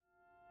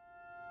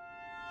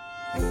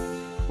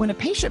When a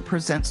patient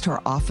presents to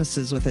our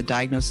offices with a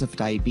diagnosis of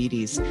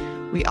diabetes,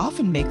 we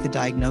often make the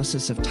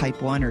diagnosis of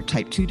type 1 or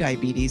type 2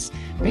 diabetes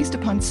based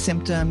upon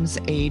symptoms,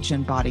 age,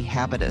 and body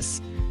habitus.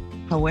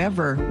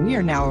 However, we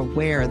are now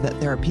aware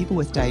that there are people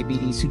with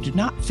diabetes who do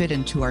not fit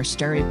into our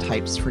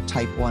stereotypes for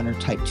type 1 or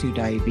type 2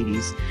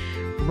 diabetes.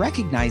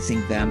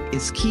 Recognizing them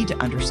is key to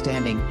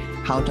understanding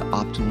how to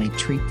optimally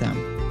treat them.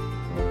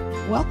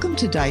 Welcome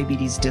to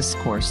Diabetes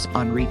Discourse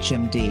on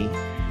ReachMD.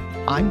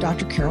 I'm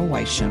Dr. Carol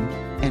Weisham,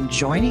 and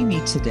joining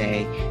me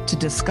today to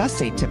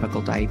discuss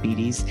atypical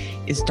diabetes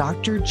is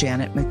Dr.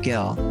 Janet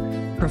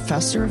McGill,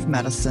 Professor of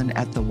Medicine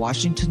at the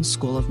Washington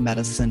School of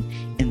Medicine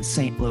in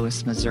St.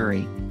 Louis,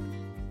 Missouri.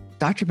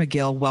 Dr.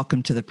 McGill,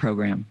 welcome to the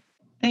program.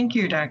 Thank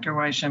you, Dr.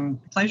 Weisham.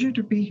 Pleasure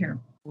to be here.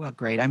 Well,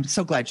 great. I'm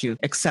so glad you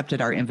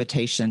accepted our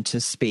invitation to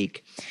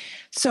speak.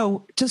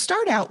 So to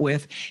start out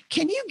with,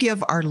 can you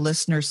give our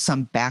listeners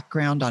some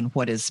background on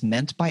what is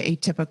meant by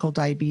atypical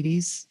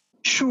diabetes?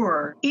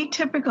 Sure.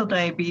 Atypical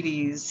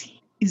diabetes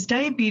is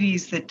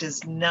diabetes that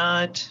does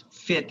not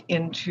fit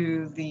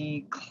into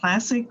the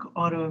classic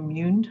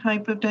autoimmune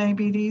type of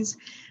diabetes,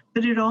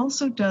 but it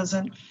also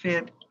doesn't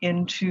fit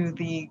into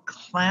the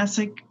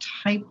classic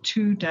type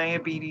 2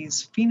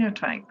 diabetes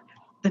phenotype.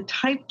 The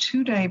type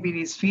 2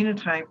 diabetes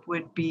phenotype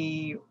would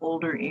be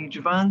older age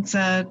of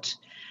onset,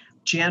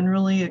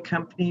 generally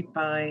accompanied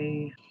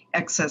by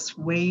excess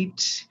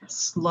weight,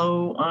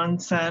 slow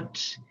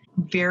onset,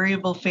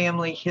 variable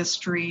family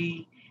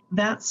history,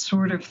 that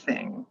sort of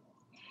thing.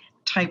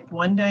 Type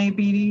 1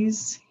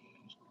 diabetes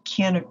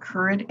can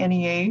occur at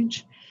any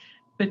age,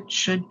 but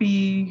should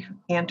be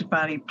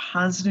antibody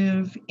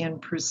positive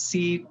and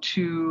proceed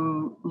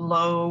to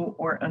low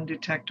or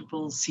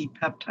undetectable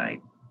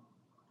C-peptide.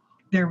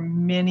 There are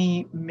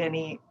many,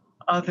 many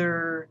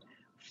other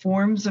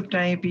forms of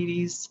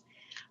diabetes.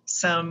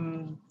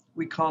 Some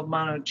we call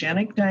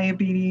monogenic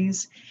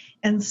diabetes,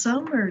 and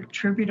some are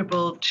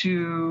attributable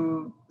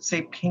to,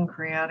 say,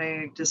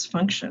 pancreatic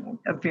dysfunction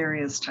of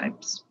various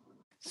types.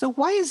 So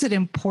why is it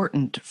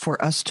important for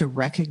us to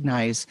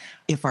recognize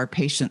if our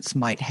patients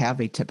might have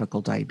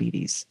atypical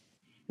diabetes?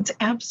 It's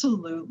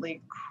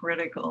absolutely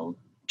critical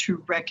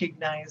to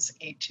recognize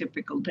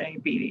atypical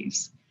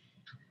diabetes.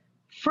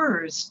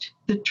 First,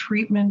 the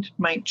treatment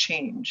might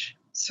change.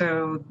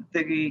 So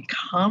the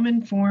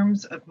common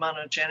forms of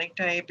monogenic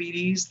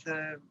diabetes,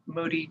 the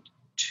MODY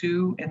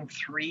 2 and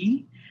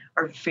 3,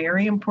 are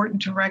very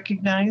important to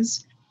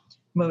recognize.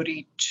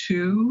 MODY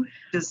 2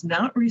 does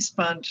not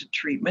respond to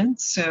treatment,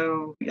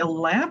 so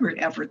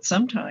elaborate efforts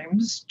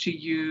sometimes to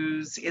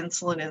use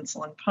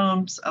insulin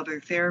pumps, other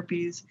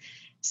therapies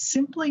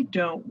simply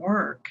don't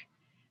work.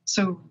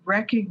 So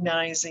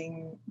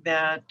recognizing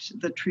that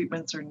the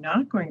treatments are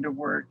not going to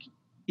work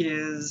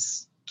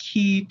is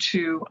key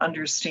to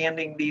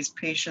understanding these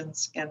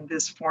patients and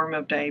this form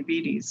of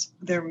diabetes.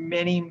 There are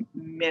many,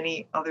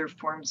 many other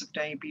forms of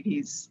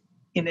diabetes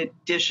in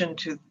addition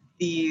to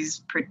these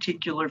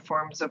particular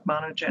forms of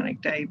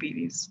monogenic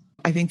diabetes.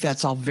 I think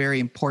that's all very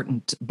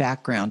important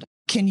background.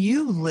 Can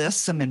you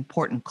list some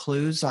important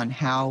clues on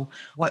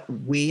what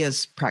we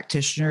as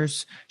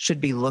practitioners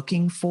should be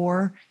looking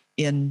for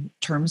in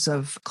terms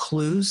of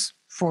clues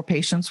for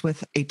patients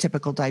with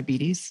atypical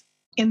diabetes?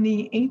 In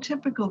the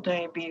atypical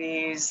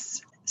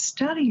diabetes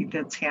study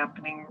that's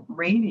happening,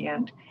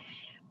 RADIANT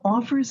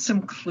offers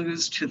some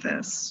clues to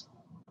this.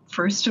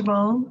 First of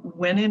all,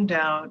 when in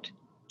doubt,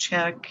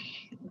 check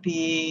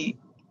the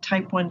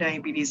type 1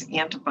 diabetes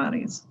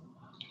antibodies.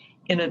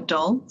 In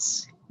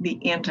adults,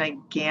 the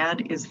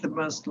anti-GAD is the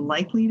most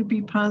likely to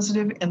be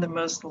positive and the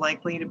most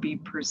likely to be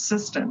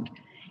persistent.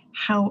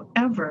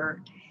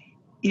 However,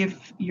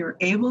 if you're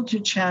able to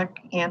check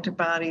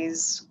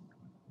antibodies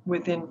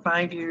within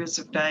 5 years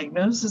of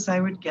diagnosis, I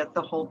would get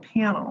the whole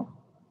panel.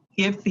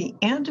 If the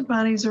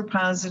antibodies are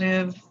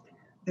positive,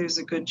 there's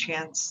a good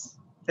chance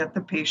that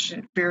the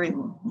patient very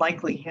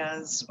likely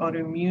has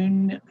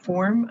autoimmune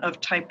form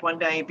of type 1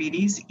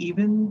 diabetes,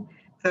 even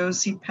though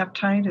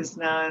C-peptide is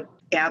not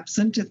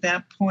absent at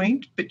that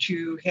point, but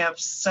you have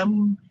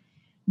some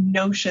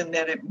notion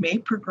that it may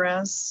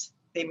progress,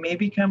 they may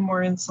become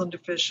more insulin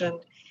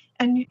deficient,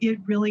 and it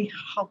really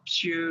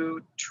helps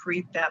you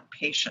treat that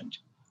patient.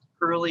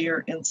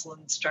 Earlier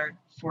insulin start,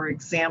 for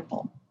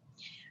example.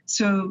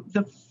 So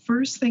the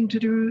first thing to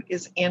do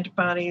is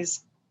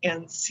antibodies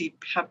and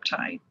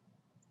C-peptide.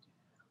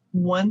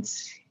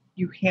 Once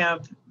you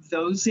have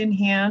those in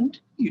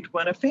hand, you'd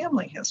want a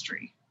family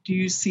history. Do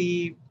you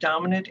see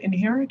dominant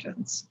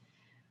inheritance?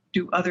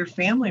 Do other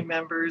family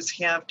members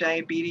have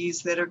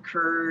diabetes that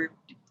occur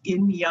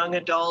in young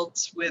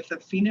adults with a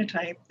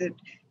phenotype that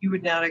you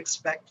would not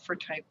expect for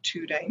type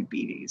 2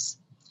 diabetes?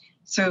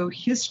 So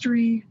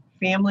history,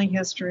 family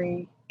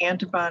history,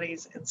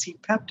 antibodies, and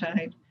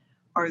C-peptide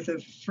are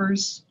the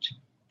first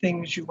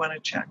things you want to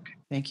check.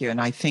 Thank you.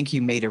 And I think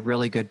you made a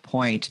really good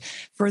point.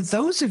 For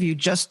those of you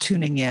just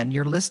tuning in,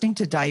 you're listening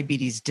to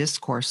Diabetes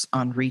Discourse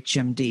on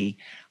ReachMD.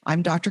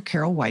 I'm Dr.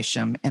 Carol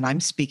Weisham, and I'm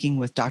speaking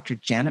with Dr.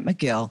 Janet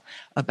McGill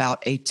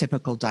about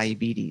atypical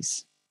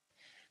diabetes.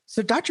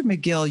 So, Dr.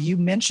 McGill, you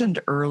mentioned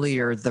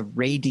earlier the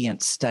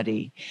RADIANT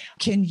study.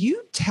 Can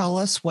you tell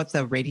us what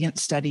the RADIANT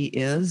study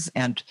is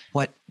and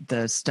what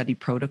the study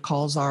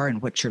protocols are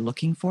and what you're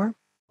looking for?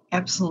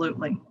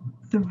 Absolutely.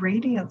 The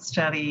RADIANT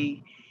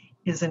study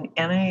is an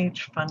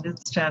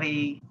NIH-funded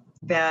study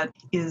that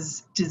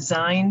is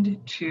designed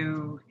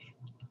to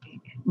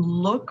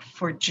look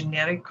for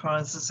genetic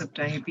causes of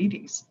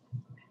diabetes.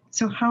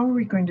 So how are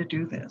we going to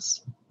do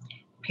this?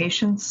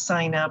 Patients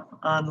sign up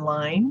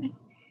online.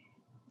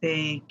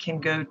 They can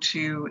go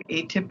to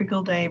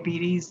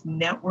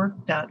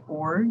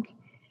atypicaldiabetesnetwork.org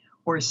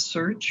or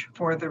search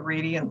for the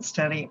RADIANT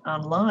study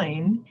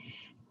online.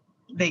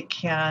 They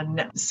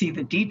can see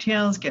the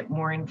details, get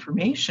more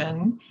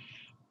information,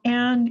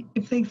 and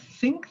if they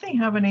think they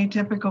have an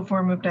atypical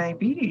form of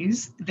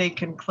diabetes, they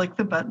can click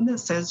the button that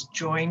says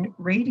Join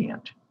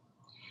RADIANT.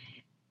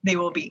 They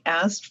will be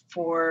asked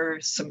for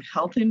some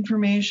health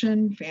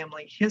information,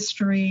 family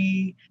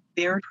history,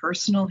 their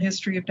personal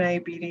history of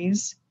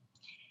diabetes.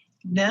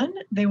 Then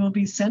they will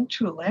be sent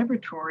to a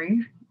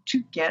laboratory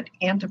to get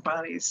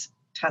antibodies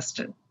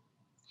tested.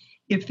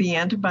 If the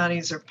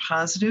antibodies are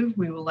positive,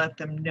 we will let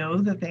them know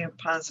that they have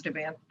positive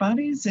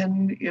antibodies,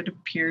 and it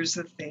appears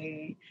that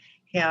they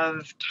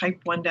have type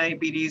 1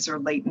 diabetes or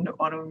latent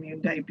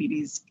autoimmune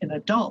diabetes in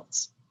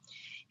adults.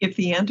 If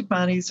the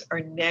antibodies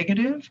are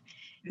negative,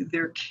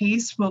 their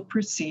case will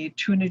proceed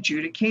to an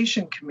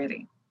adjudication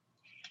committee.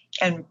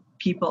 And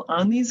people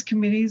on these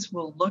committees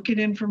will look at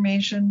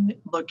information,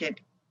 look at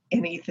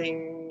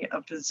anything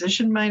a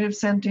physician might have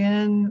sent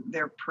in,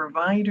 their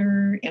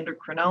provider,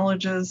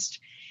 endocrinologist,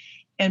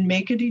 and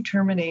make a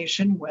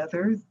determination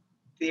whether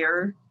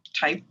their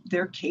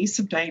case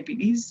of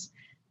diabetes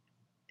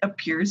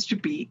appears to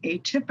be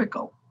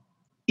atypical.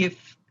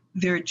 If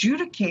they're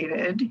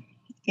adjudicated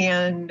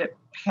and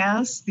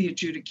pass the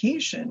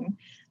adjudication,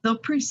 they'll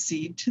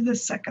proceed to the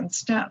second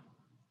step.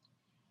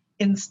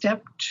 In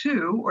step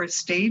 2 or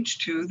stage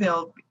 2,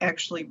 they'll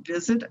actually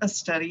visit a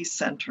study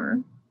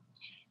center,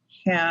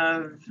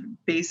 have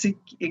basic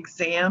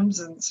exams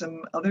and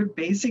some other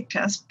basic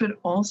tests, but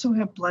also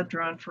have blood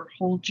drawn for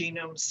whole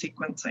genome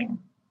sequencing.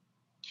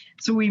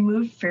 So we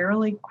move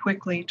fairly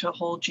quickly to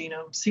whole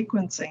genome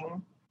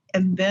sequencing.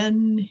 And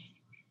then,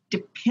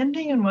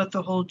 depending on what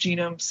the whole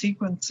genome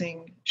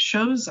sequencing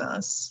shows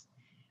us,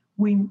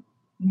 we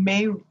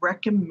may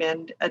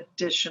recommend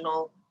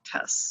additional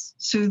tests.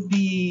 So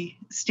the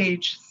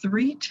stage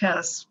 3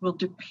 tests will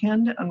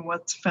depend on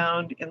what's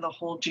found in the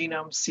whole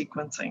genome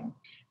sequencing.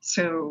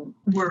 So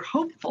we're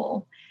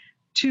hopeful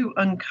to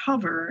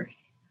uncover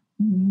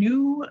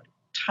new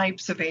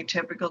types of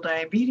atypical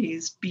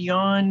diabetes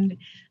beyond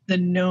the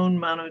known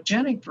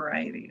monogenic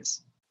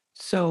varieties.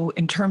 So,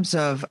 in terms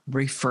of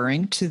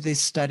referring to this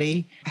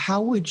study,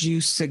 how would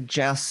you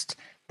suggest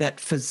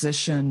that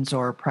physicians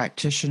or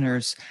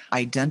practitioners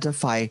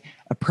identify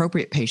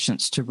appropriate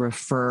patients to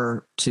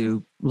refer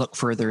to look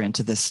further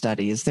into this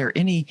study? Is there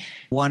any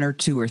 1 or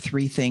 2 or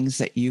 3 things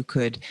that you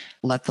could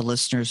let the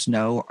listeners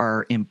know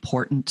are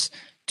important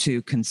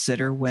to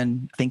consider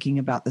when thinking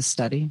about the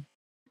study?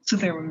 So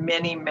there are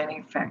many,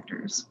 many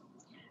factors.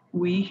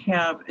 We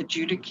have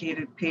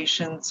adjudicated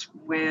patients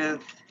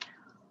with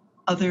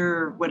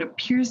what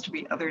appears to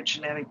be other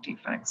genetic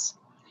defects.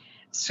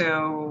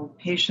 So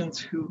patients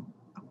who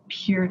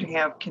appear to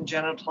have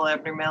congenital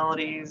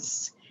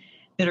abnormalities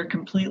that are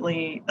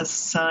completely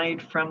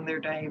aside from their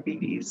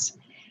diabetes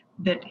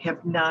that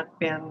have not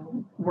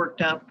been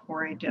worked up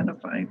or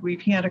identified.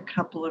 We've had a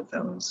couple of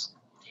those.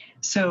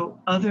 So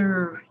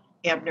other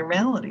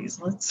abnormalities,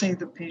 let's say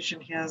the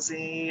patient has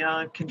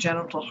a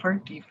congenital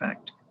heart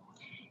defect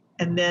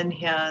and then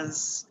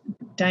has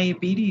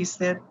diabetes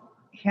that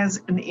has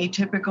an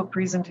atypical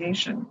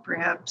presentation,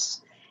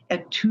 perhaps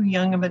at too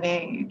young of an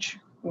age,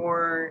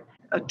 or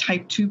a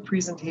type 2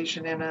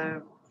 presentation in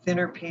a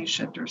thinner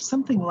patient or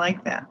something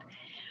like that.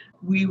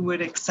 We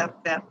would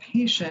accept that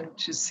patient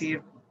to see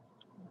if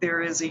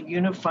there is a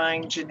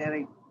unifying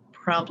genetic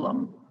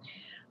problem.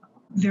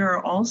 There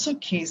are also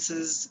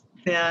cases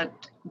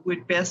that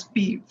would best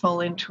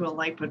fall into a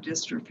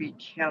lipodystrophy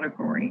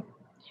category,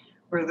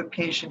 where the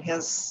patient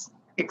has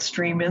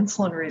extreme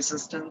insulin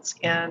resistance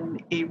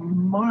and a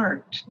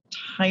marked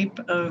type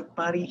of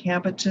body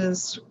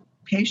habitus.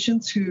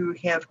 Patients who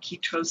have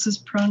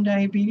ketosis-prone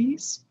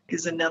diabetes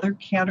is another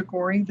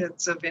category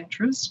that's of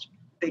interest.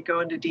 They go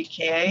into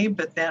DKA,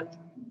 but then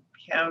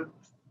have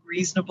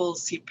reasonable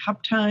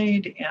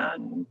C-peptide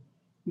and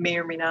may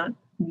or may not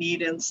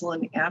need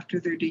insulin after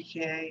their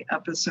DKA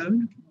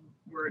episode.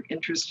 We're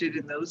interested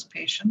in those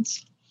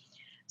patients.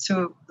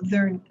 So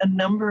there are a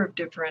number of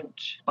different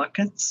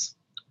buckets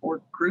or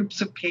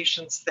groups of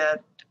patients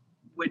that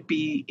would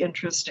be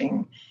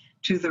interesting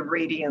to the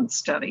RADIANT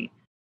study.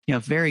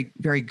 Very,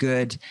 very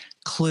good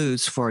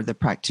clues for the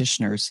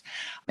practitioners.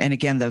 And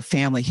again, the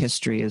family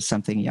history is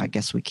something I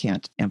guess we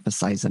can't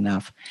emphasize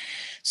enough.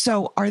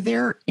 So are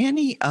there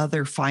any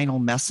other final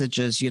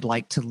messages you'd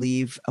like to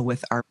leave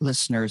with our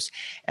listeners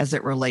as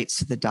it relates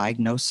to the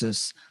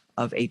diagnosis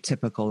of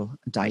atypical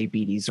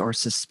diabetes or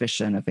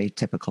suspicion of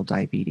atypical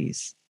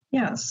diabetes?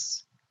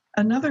 Yes.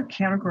 Another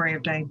category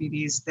of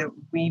diabetes that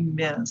we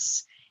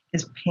miss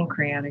is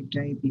pancreatic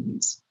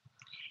diabetes.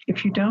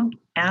 If you don't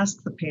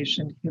ask the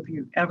patient, have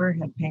you ever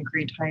had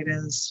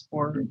pancreatitis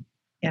or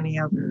any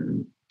other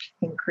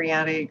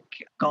pancreatic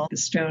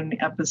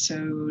gallstone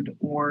episode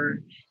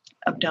or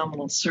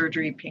abdominal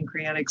surgery,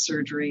 pancreatic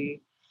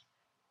surgery,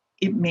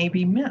 it may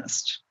be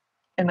missed.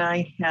 And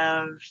I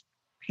have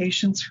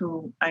patients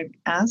who I've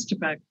asked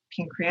about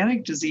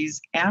pancreatic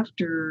disease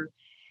after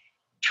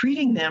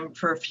treating them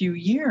for a few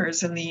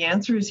years, and the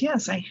answer is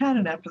yes, I had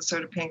an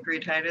episode of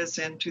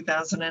pancreatitis in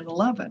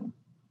 2011.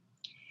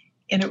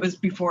 And it was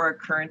before our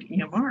current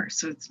EMR,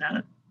 so it's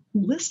not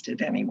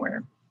listed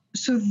anywhere.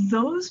 So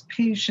those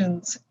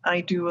patients,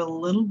 I do a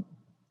little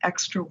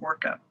extra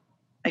workup.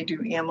 I do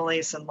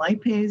amylase and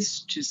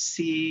lipase to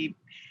see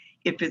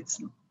if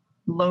it's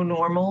low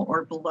normal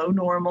or below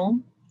normal.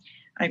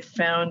 I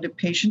found a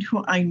patient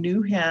who I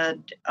knew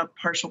had a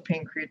partial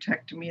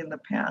pancreatectomy in the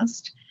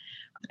past.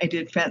 I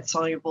did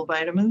fat-soluble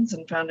vitamins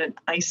and found an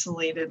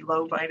isolated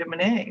low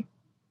vitamin A,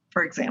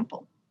 for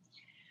example.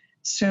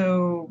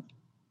 So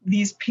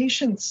these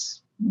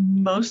patients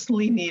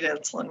mostly need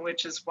insulin,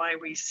 which is why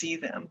we see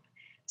them.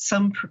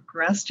 Some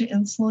progress to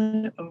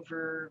insulin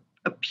over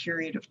a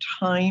period of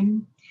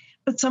time,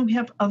 but some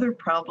have other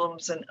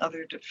problems and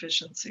other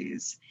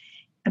deficiencies.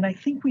 And I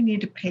think we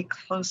need to pay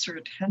closer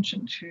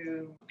attention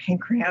to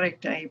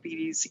pancreatic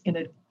diabetes in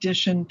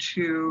addition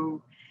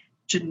to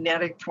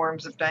genetic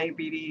forms of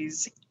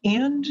diabetes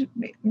and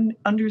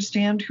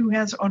understand who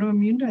has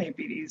autoimmune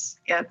diabetes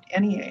at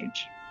any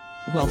age.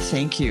 Well,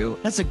 thank you.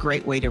 That's a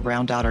great way to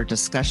round out our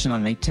discussion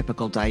on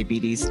atypical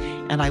diabetes.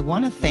 And I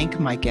want to thank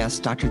my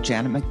guest, Dr.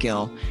 Janet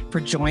McGill,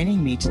 for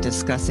joining me to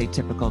discuss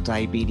atypical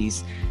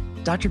diabetes.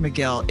 Dr.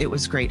 McGill, it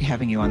was great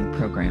having you on the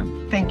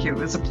program. Thank you. It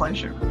was a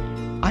pleasure.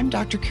 I'm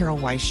Dr. Carol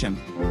Weisham.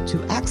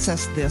 To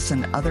access this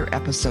and other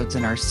episodes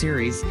in our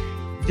series,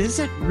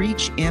 visit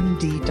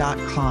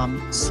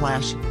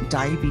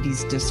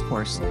reachmd.com/diabetes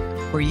discourse,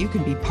 where you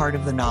can be part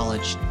of the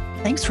knowledge.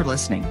 Thanks for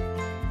listening.